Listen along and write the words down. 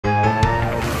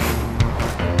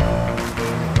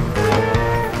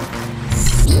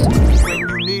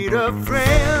a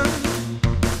friend,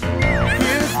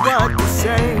 here's what to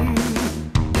say.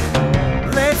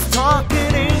 Let's talk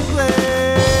in English,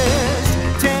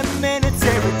 10 minutes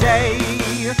every day.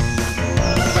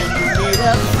 When you need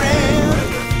a friend,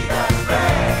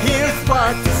 here's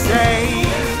what to say.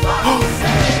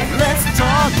 Let's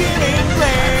talk in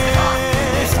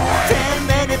English, 10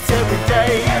 minutes every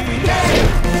day.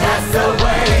 That's the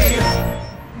way.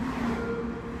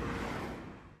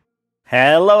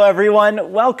 Hello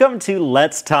everyone, welcome to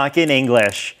Let's Talk in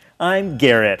English. I'm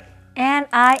Garrett. And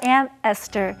I am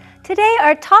Esther. Today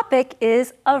our topic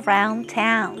is around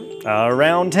town.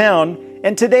 Around town,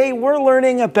 and today we're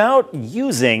learning about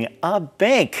using a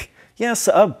bank. Yes,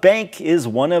 a bank is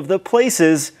one of the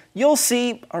places you'll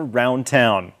see around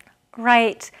town.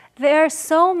 Right. There are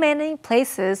so many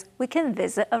places we can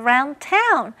visit around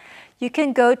town. You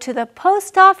can go to the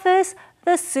post office,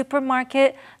 the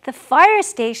supermarket, the fire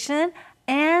station,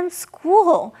 and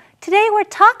school. Today we're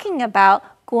talking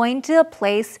about going to a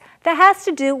place that has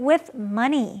to do with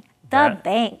money, the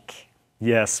bank.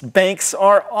 Yes, banks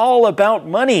are all about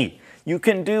money. You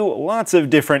can do lots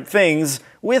of different things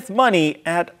with money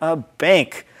at a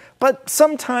bank, but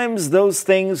sometimes those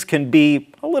things can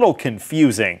be a little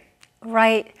confusing.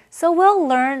 Right. So we'll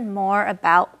learn more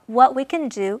about what we can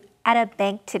do at a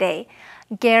bank today.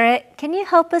 Garrett, can you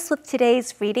help us with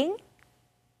today's reading?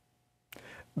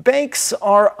 Banks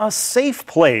are a safe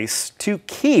place to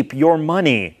keep your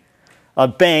money. A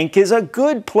bank is a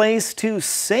good place to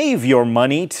save your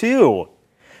money too.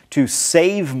 To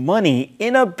save money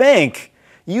in a bank,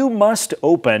 you must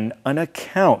open an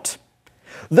account.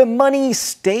 The money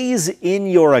stays in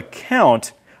your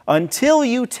account until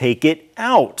you take it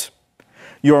out.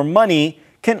 Your money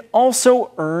can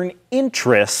also earn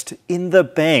interest in the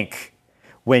bank.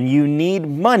 When you need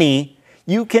money,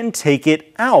 you can take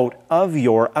it out of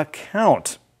your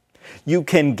account. You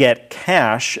can get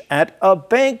cash at a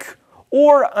bank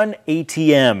or an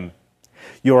ATM.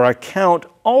 Your account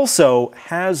also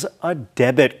has a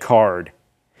debit card.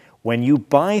 When you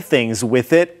buy things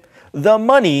with it, the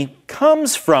money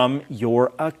comes from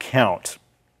your account.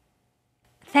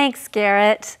 Thanks,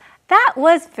 Garrett. That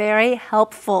was very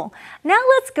helpful. Now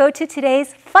let's go to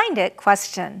today's Find It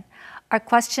question. Our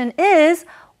question is,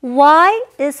 why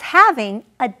is having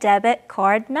a debit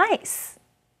card nice?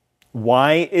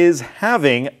 Why is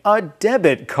having a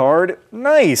debit card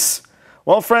nice?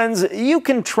 Well, friends, you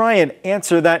can try and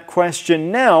answer that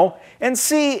question now and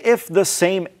see if the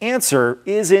same answer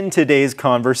is in today's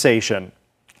conversation.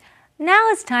 Now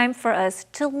it's time for us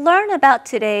to learn about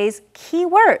today's key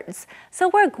words. So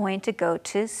we're going to go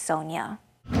to Sonia.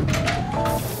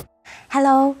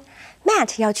 Hello,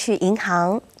 Matt 要去银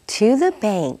行 to the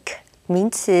bank. 名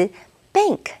词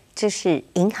bank 就是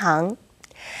银行，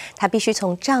他必须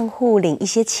从账户领一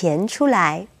些钱出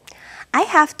来。I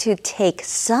have to take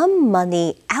some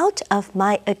money out of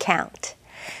my account.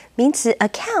 名词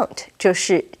account 就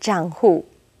是账户。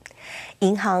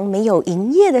银行没有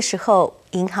营业的时候，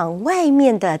银行外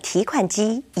面的提款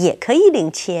机也可以领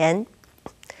钱。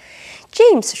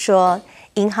James 说，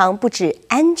银行不只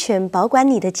安全保管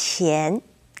你的钱。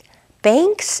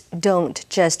Banks don't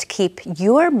just keep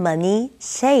your money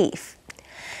safe.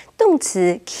 动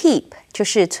词 keep 就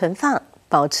是存放、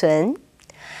保存，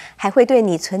还会对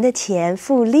你存的钱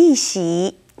付利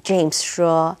息。James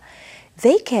说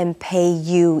 ，They can pay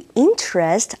you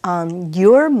interest on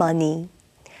your money.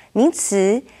 名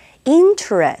词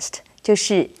interest 就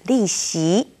是利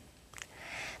息。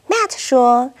Matt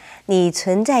说，你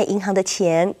存在银行的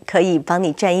钱可以帮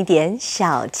你赚一点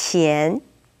小钱。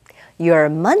Your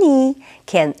money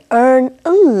can earn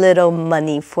a little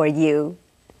money for you.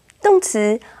 动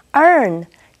词 earn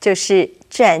就是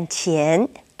赚钱、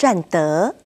赚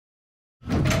得。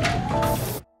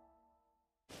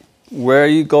Where are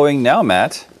you going now,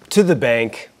 Matt? To the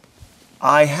bank.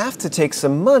 I have to take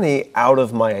some money out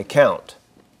of my account.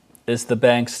 Is the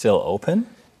bank still open?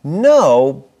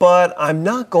 No, but I'm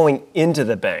not going into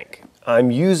the bank. I'm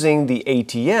using the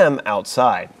ATM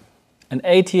outside. An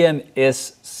ATM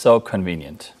is so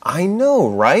convenient. I know,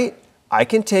 right? I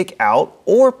can take out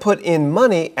or put in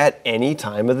money at any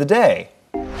time of the day.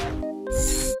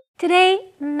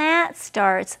 Today, Matt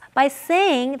starts by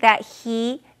saying that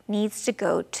he needs to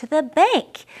go to the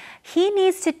bank. He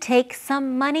needs to take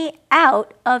some money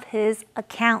out of his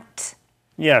account.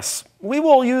 Yes, we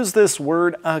will use this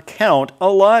word account a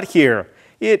lot here.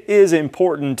 It is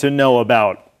important to know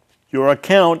about. Your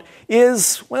account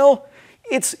is, well,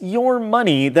 it's your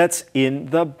money that's in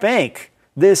the bank.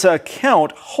 This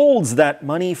account holds that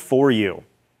money for you.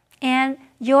 And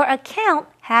your account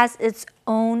has its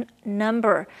own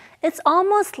number. It's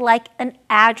almost like an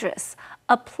address.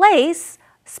 a place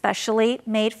specially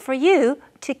made for you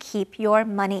to keep your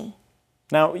money.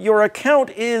 Now, your account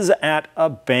is at a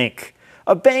bank.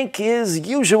 A bank is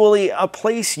usually a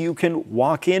place you can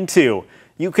walk into.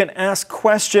 You can ask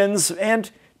questions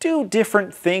and do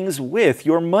different things with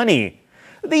your money.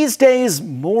 These days,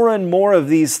 more and more of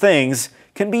these things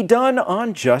can be done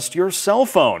on just your cell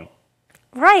phone.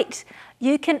 Right.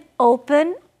 You can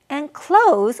open and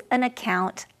close an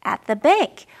account at the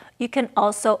bank. You can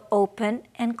also open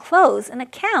and close an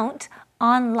account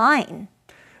online.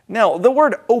 Now, the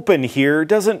word open here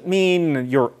doesn't mean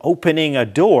you're opening a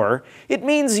door. It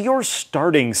means you're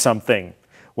starting something.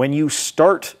 When you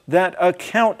start that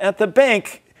account at the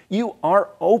bank, you are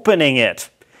opening it.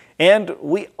 And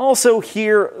we also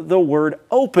hear the word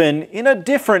open in a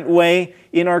different way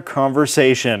in our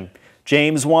conversation.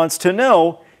 James wants to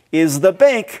know, is the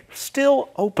bank still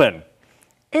open?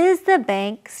 Is the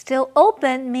bank still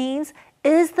open means,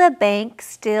 is the bank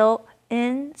still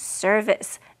in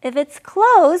service? If it's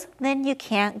closed, then you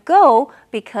can't go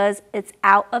because it's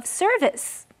out of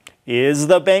service. Is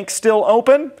the bank still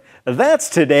open? That's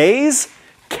today's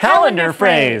calendar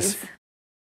phrase.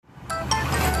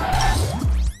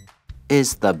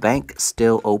 Is the bank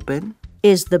still open?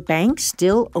 Is the bank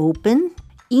still open?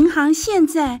 银行现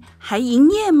在还营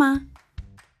业吗？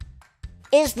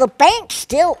 Is the bank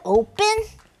still open?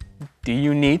 Do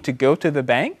you need to go to the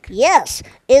bank? Yes.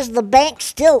 Is the bank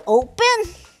still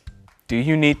open? Do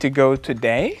you need to go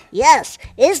today? Yes.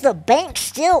 Is the bank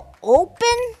still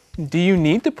open? Do you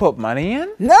need to put money in?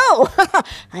 No.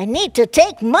 I need to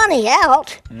take money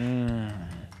out.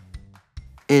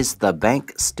 Is the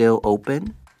bank still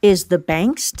open? Is the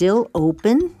bank still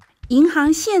open? 银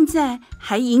行现在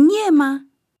还营业吗？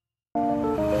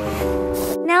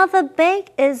 Now the bank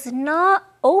is not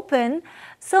open,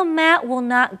 so Matt will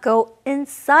not go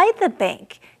inside the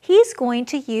bank. He's going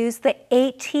to use the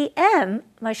ATM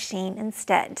machine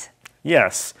instead.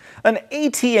 Yes, an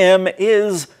ATM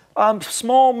is a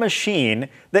small machine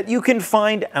that you can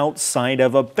find outside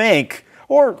of a bank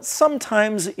or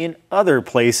sometimes in other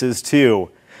places too.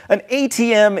 An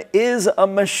ATM is a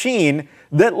machine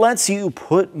that lets you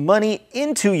put money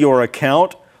into your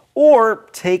account or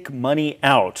take money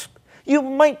out. You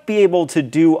might be able to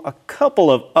do a couple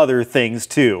of other things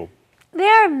too.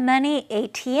 There are many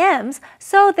ATMs,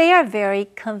 so they are very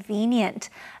convenient.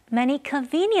 Many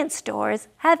convenience stores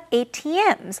have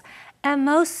ATMs, and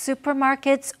most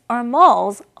supermarkets or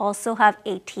malls also have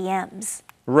ATMs.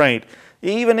 Right.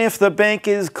 Even if the bank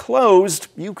is closed,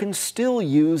 you can still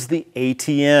use the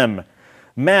ATM.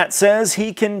 Matt says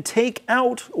he can take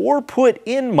out or put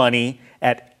in money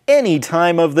at any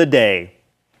time of the day.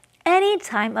 Any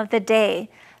time of the day.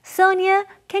 Sonia,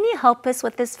 can you help us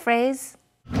with this phrase?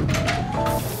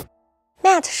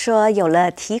 Matt 说，有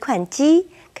了提款机，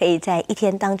可以在一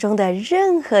天当中的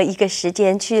任何一个时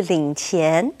间去领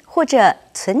钱或者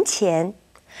存钱。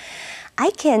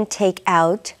I can take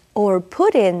out or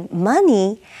put in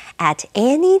money at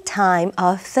any time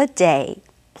of the day.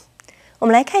 我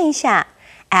们来看一下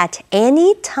at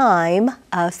any time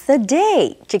of the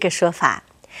day 这个说法，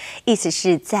意思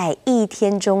是在一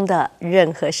天中的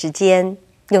任何时间，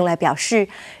用来表示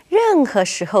任何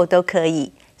时候都可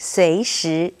以。随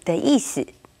时的意思。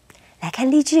来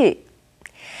看例句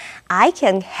I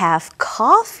can have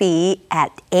coffee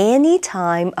at any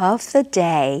time of the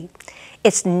day.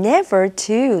 It's never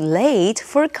too late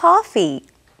for coffee.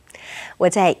 我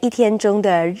在一天中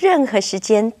的任何时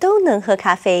间都能喝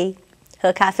咖啡，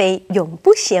喝咖啡永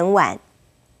不嫌晚。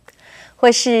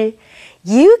或是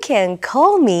You can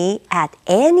call me at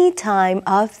any time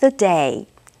of the day.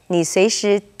 你随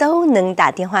时都能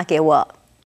打电话给我。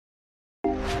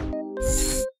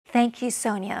Thank you,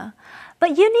 Sonia.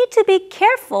 But you need to be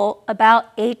careful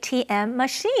about ATM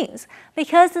machines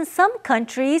because in some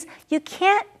countries you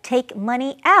can't take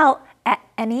money out at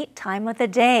any time of the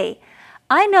day.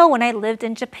 I know when I lived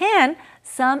in Japan,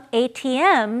 some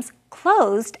ATMs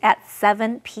closed at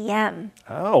 7 p.m.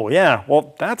 Oh, yeah.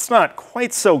 Well, that's not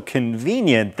quite so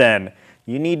convenient then.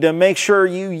 You need to make sure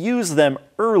you use them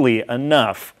early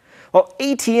enough. Well,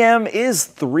 ATM is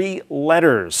 3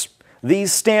 letters.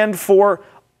 These stand for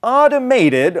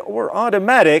automated or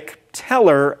automatic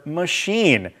teller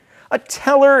machine. A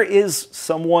teller is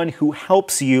someone who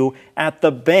helps you at the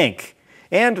bank.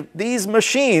 And these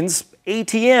machines,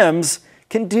 ATMs,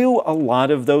 can do a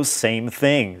lot of those same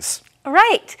things.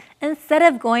 Right. Instead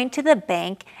of going to the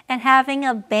bank and having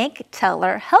a bank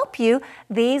teller help you,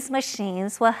 these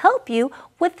machines will help you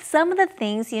with some of the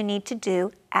things you need to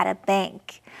do at a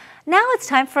bank. Now it's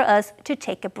time for us to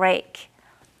take a break.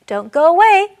 Don't go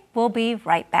away. We'll be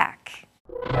right back.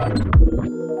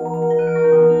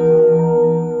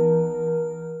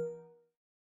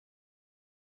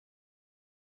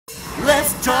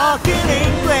 talk in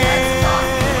English.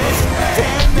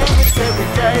 10 minutes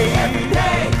every day.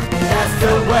 That's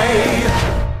the way.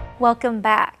 Welcome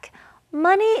back.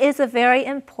 Money is a very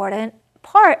important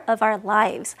part of our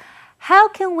lives. How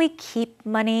can we keep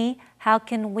money? How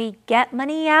can we get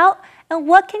money out? And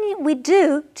what can we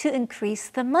do to increase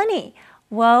the money?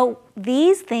 Well,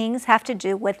 these things have to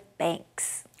do with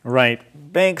banks. Right.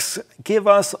 Banks give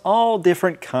us all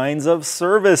different kinds of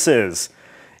services.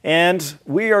 And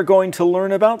we are going to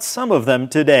learn about some of them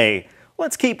today.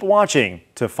 Let's keep watching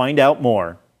to find out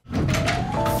more.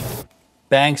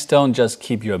 Banks don't just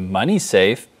keep your money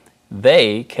safe,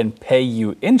 they can pay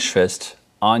you interest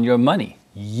on your money.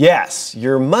 Yes,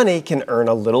 your money can earn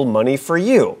a little money for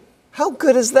you. How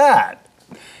good is that?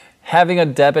 Having a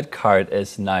debit card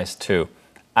is nice too.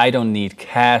 I don't need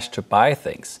cash to buy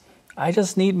things. I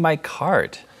just need my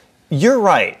card. You're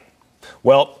right.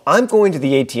 Well, I'm going to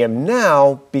the ATM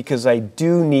now because I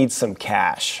do need some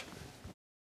cash.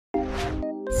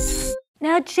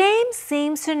 Now, James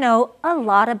seems to know a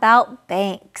lot about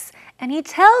banks, and he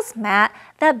tells Matt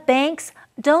that banks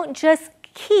don't just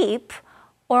keep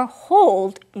or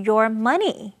hold your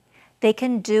money. They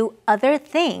can do other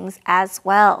things as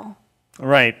well.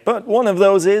 Right, but one of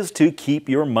those is to keep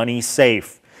your money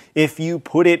safe. If you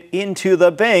put it into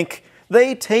the bank,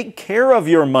 they take care of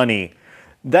your money.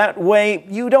 That way,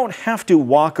 you don't have to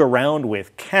walk around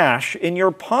with cash in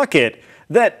your pocket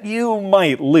that you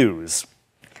might lose.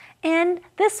 And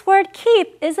this word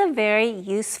keep is a very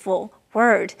useful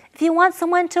word. If you want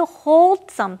someone to hold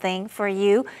something for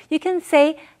you, you can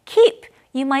say keep.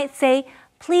 You might say,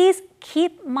 please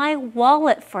keep my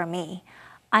wallet for me.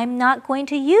 I'm not going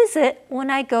to use it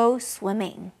when I go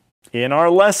swimming. In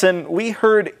our lesson, we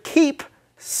heard keep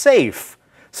safe.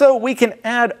 So we can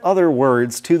add other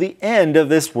words to the end of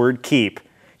this word keep.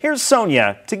 Here's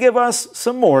Sonia to give us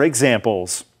some more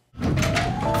examples.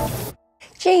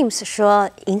 James 说，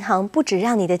银行不只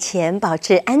让你的钱保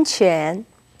持安全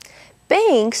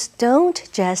 ，Banks don't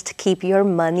just keep your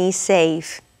money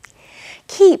safe.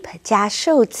 Keep 加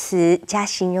受词加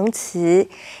形容词，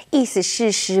意思是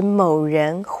使某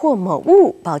人或某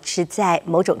物保持在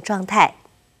某种状态。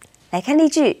来看例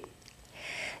句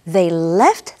 ：They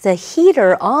left the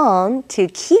heater on to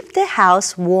keep the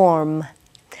house warm.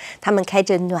 他们开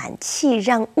着暖气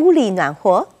让屋里暖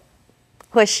和。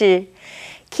或是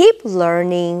Keep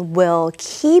learning will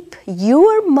keep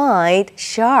your mind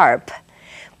sharp.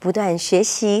 不断学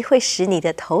习会使你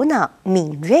的头脑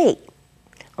敏锐。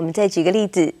我们再举个例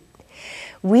子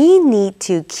 ：We need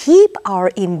to keep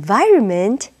our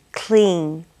environment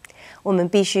clean. 我们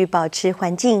必须保持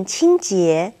环境清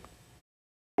洁。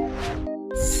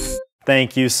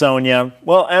Thank you, Sonia.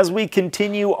 Well, as we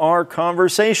continue our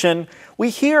conversation, we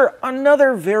hear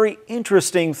another very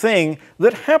interesting thing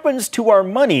that happens to our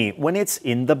money when it's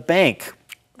in the bank.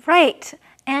 Right.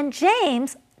 And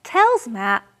James tells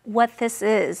Matt what this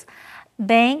is.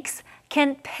 Banks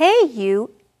can pay you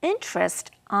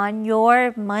interest on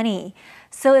your money.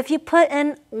 So if you put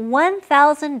in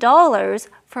 $1,000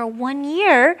 for 1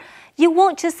 year, you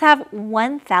won't just have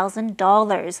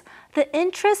 $1,000. The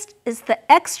interest is the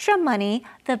extra money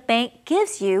the bank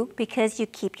gives you because you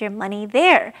keep your money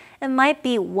there. It might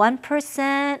be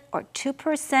 1% or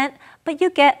 2%, but you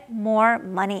get more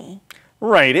money.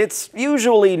 Right, it's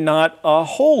usually not a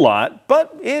whole lot,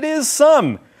 but it is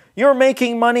some. You're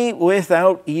making money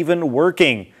without even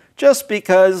working, just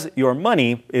because your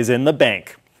money is in the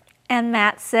bank. And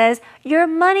Matt says your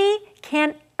money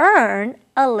can earn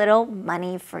a little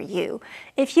money for you.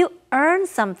 If you earn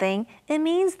something, it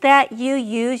means that you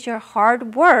use your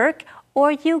hard work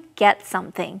or you get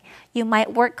something. You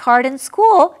might work hard in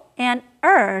school and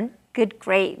earn good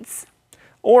grades.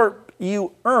 Or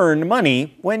you earn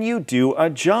money when you do a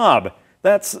job.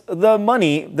 That's the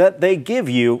money that they give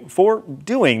you for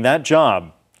doing that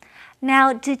job.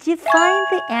 Now, did you find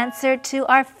the answer to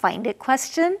our Find It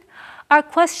question? Our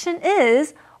question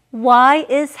is, why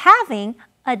is having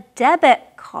a debit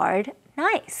card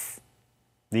nice?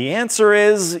 The answer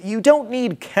is you don't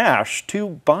need cash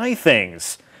to buy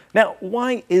things. Now,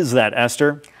 why is that,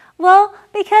 Esther? Well,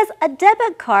 because a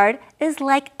debit card is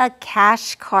like a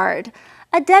cash card.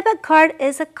 A debit card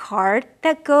is a card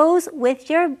that goes with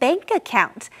your bank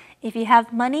account. If you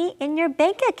have money in your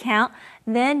bank account,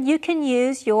 then you can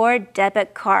use your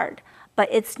debit card. But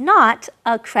it's not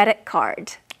a credit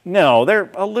card. No, they're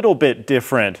a little bit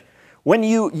different. When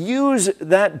you use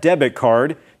that debit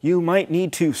card, you might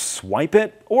need to swipe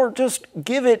it or just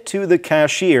give it to the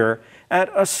cashier at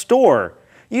a store.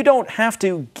 You don't have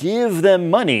to give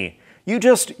them money. You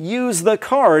just use the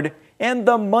card and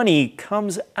the money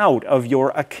comes out of your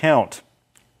account.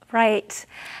 Right.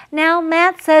 Now,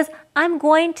 Matt says, I'm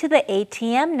going to the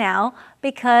ATM now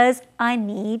because I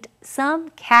need some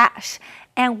cash.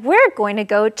 And we're going to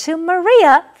go to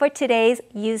Maria for today's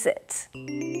Use It.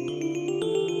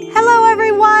 Hello,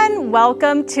 everyone.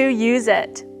 Welcome to Use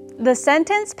It. The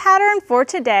sentence pattern for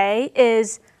today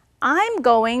is, I'm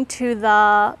going to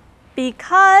the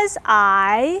because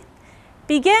I.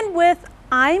 Begin with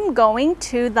I'm going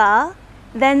to the,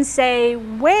 then say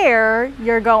where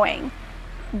you're going.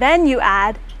 Then you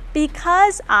add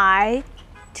because I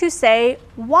to say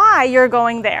why you're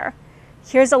going there.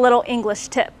 Here's a little English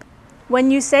tip.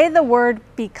 When you say the word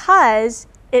because,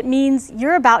 it means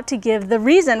you're about to give the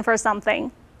reason for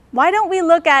something. Why don't we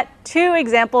look at 2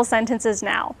 example sentences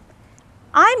now?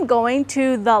 I'm going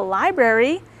to the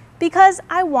library because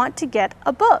I want to get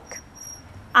a book.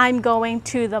 I'm going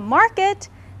to the market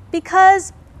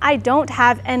because I don't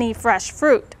have any fresh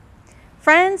fruit.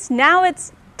 Friends, now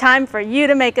it's time for you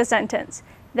to make a sentence.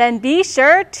 Then be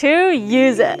sure to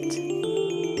use it.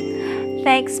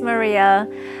 Thanks, Maria.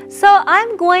 So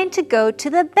I'm going to go to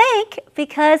the bank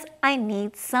because I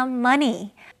need some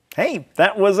money. Hey,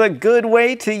 that was a good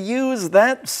way to use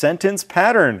that sentence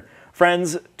pattern.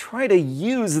 Friends, try to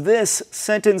use this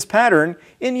sentence pattern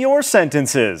in your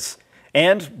sentences.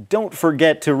 And don't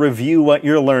forget to review what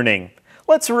you're learning.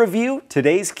 Let's review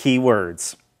today's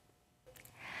keywords.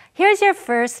 Here's your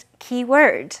first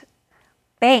keyword.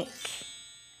 Bank.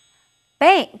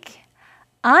 Bank.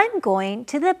 I'm going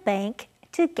to the bank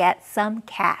to get some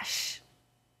cash.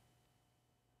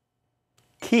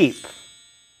 Keep.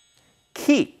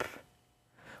 Keep.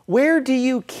 Where do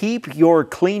you keep your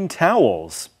clean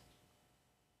towels?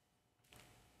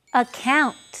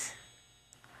 Account.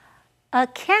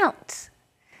 Account.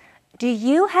 Do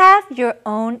you have your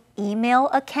own email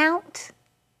account?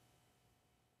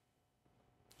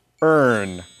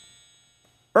 Earn.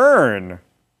 Earn.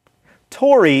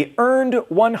 Tori earned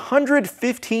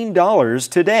 $115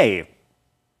 today.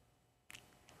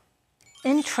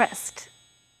 Interest.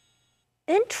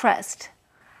 Interest.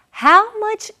 How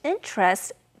much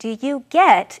interest do you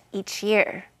get each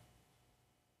year?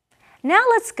 Now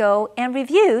let's go and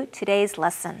review today's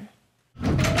lesson.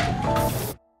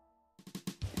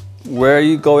 Where are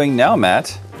you going now,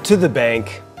 Matt? To the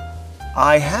bank.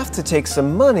 I have to take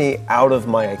some money out of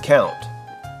my account.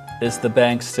 Is the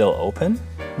bank still open?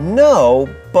 No,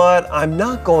 but I'm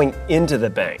not going into the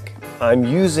bank. I'm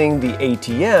using the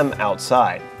ATM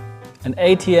outside. An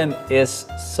ATM is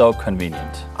so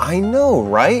convenient. I know,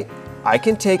 right? I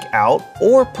can take out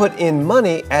or put in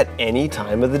money at any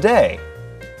time of the day.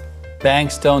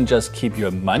 Banks don't just keep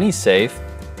your money safe,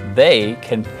 they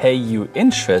can pay you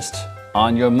interest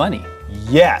on your money.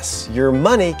 Yes, your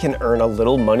money can earn a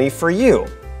little money for you.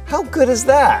 How good is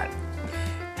that?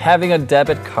 Having a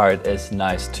debit card is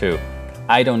nice too.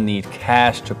 I don't need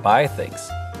cash to buy things.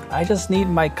 I just need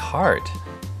my card.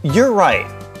 You're right.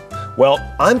 Well,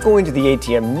 I'm going to the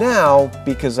ATM now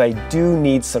because I do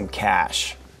need some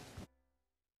cash.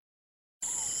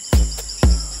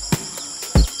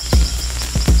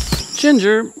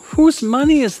 Ginger, whose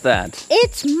money is that?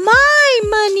 It's my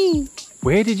money.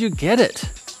 Where did you get it?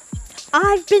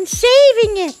 I've been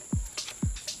saving it.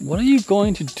 What are you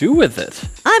going to do with it?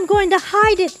 I'm going to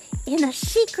hide it in a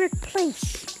secret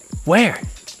place. Where?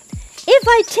 If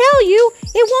I tell you,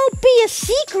 it won't be a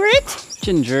secret.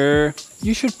 Ginger,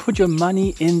 you should put your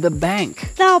money in the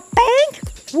bank. The bank?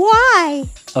 Why?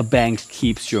 A bank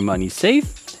keeps your money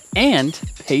safe and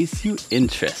pays you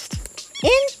interest.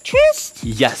 Interest?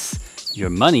 Yes, your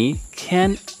money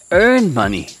can earn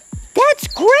money. That's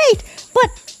great, but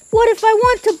what if I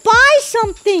want to buy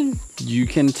something? You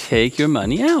can take your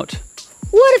money out.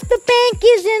 What if the bank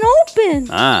isn't open?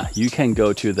 You can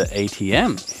go to the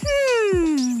ATM.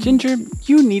 Ginger,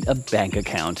 you need a bank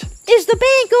account. Is the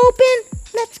bank open?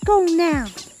 Let's go now.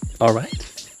 All right.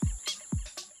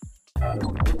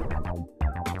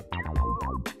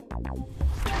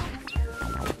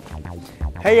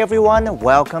 Hey everyone,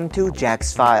 welcome to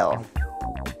Jack's File.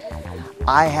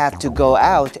 I have to go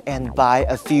out and buy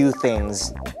a few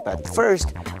things, but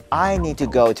first I need to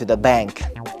go to the bank.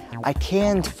 I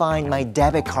can't find my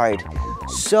debit card,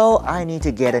 so I need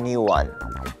to get a new one.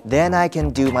 Then I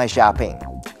can do my shopping.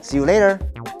 See you later.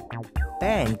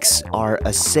 Banks are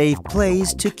a safe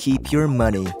place to keep your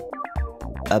money.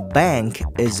 A bank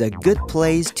is a good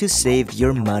place to save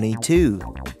your money too.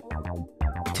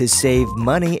 To save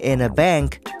money in a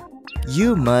bank,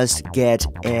 you must get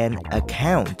an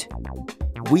account.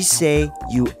 We say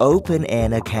you open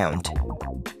an account.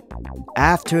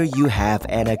 After you have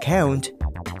an account,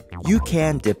 you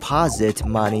can deposit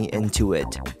money into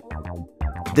it.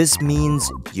 This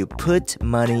means you put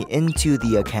money into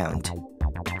the account.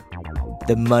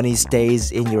 The money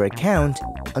stays in your account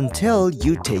until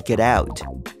you take it out.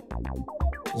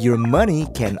 Your money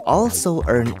can also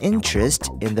earn interest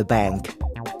in the bank.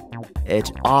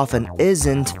 It often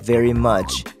isn't very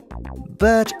much,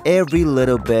 but every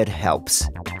little bit helps.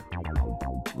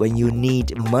 When you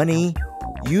need money,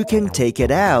 you can take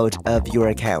it out of your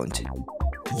account.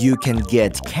 You can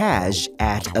get cash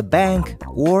at a bank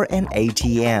or an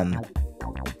ATM.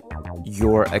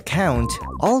 Your account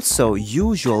also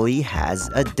usually has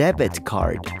a debit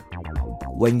card.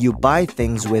 When you buy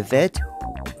things with it,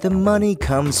 the money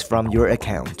comes from your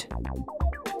account.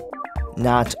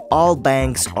 Not all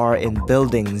banks are in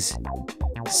buildings.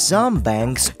 Some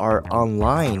banks are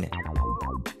online.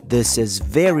 This is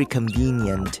very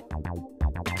convenient.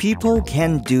 People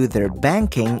can do their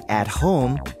banking at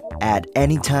home at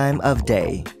any time of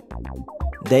day.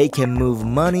 They can move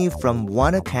money from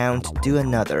one account to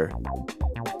another.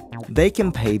 They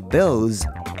can pay bills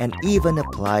and even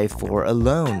apply for a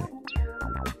loan.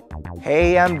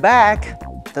 Hey, I'm back.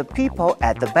 The people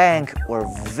at the bank were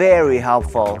very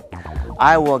helpful.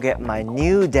 I will get my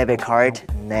new debit card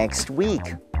next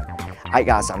week. I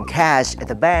got some cash at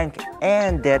the bank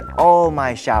and did all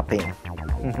my shopping.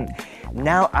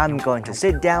 Now I'm going to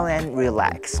sit down and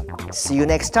relax. See you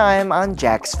next time on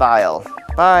Jack's File.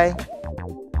 Bye.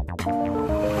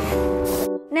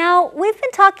 Now, we've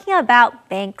been talking about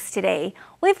banks today.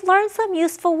 We've learned some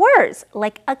useful words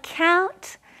like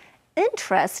account,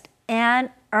 interest, and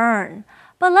earn.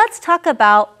 But let's talk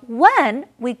about when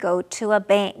we go to a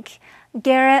bank.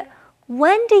 Garrett,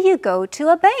 when do you go to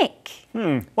a bank?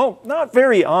 Well, not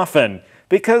very often,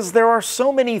 because there are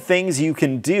so many things you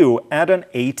can do at an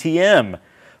ATM.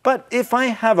 But if I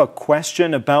have a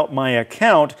question about my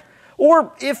account,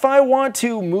 or if I want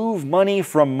to move money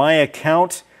from my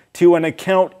account to an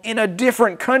account in a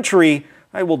different country,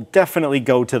 I will definitely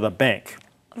go to the bank.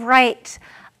 Right.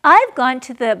 I've gone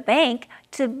to the bank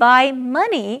to buy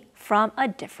money from a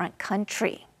different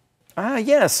country.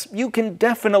 Yes, you can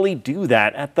definitely do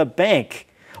that at the bank.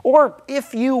 Or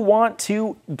if you want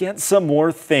to get some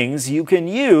more things you can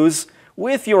use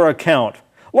with your account.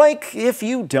 Like if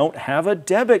you don't have a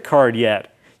debit card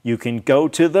yet, you can go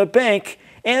to the bank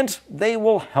and they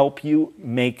will help you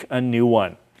make a new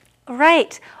one.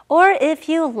 Right. Or if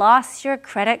you lost your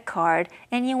credit card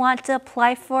and you want to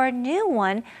apply for a new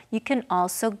one, you can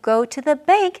also go to the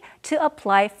bank to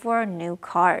apply for a new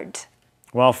card.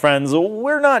 Well, friends,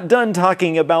 we're not done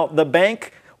talking about the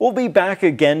bank. We'll be back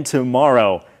again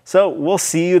tomorrow. So we'll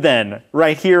see you then,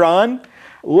 right here on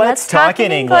Let's Talk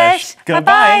in English. Goodbye.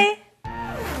 Bye-bye.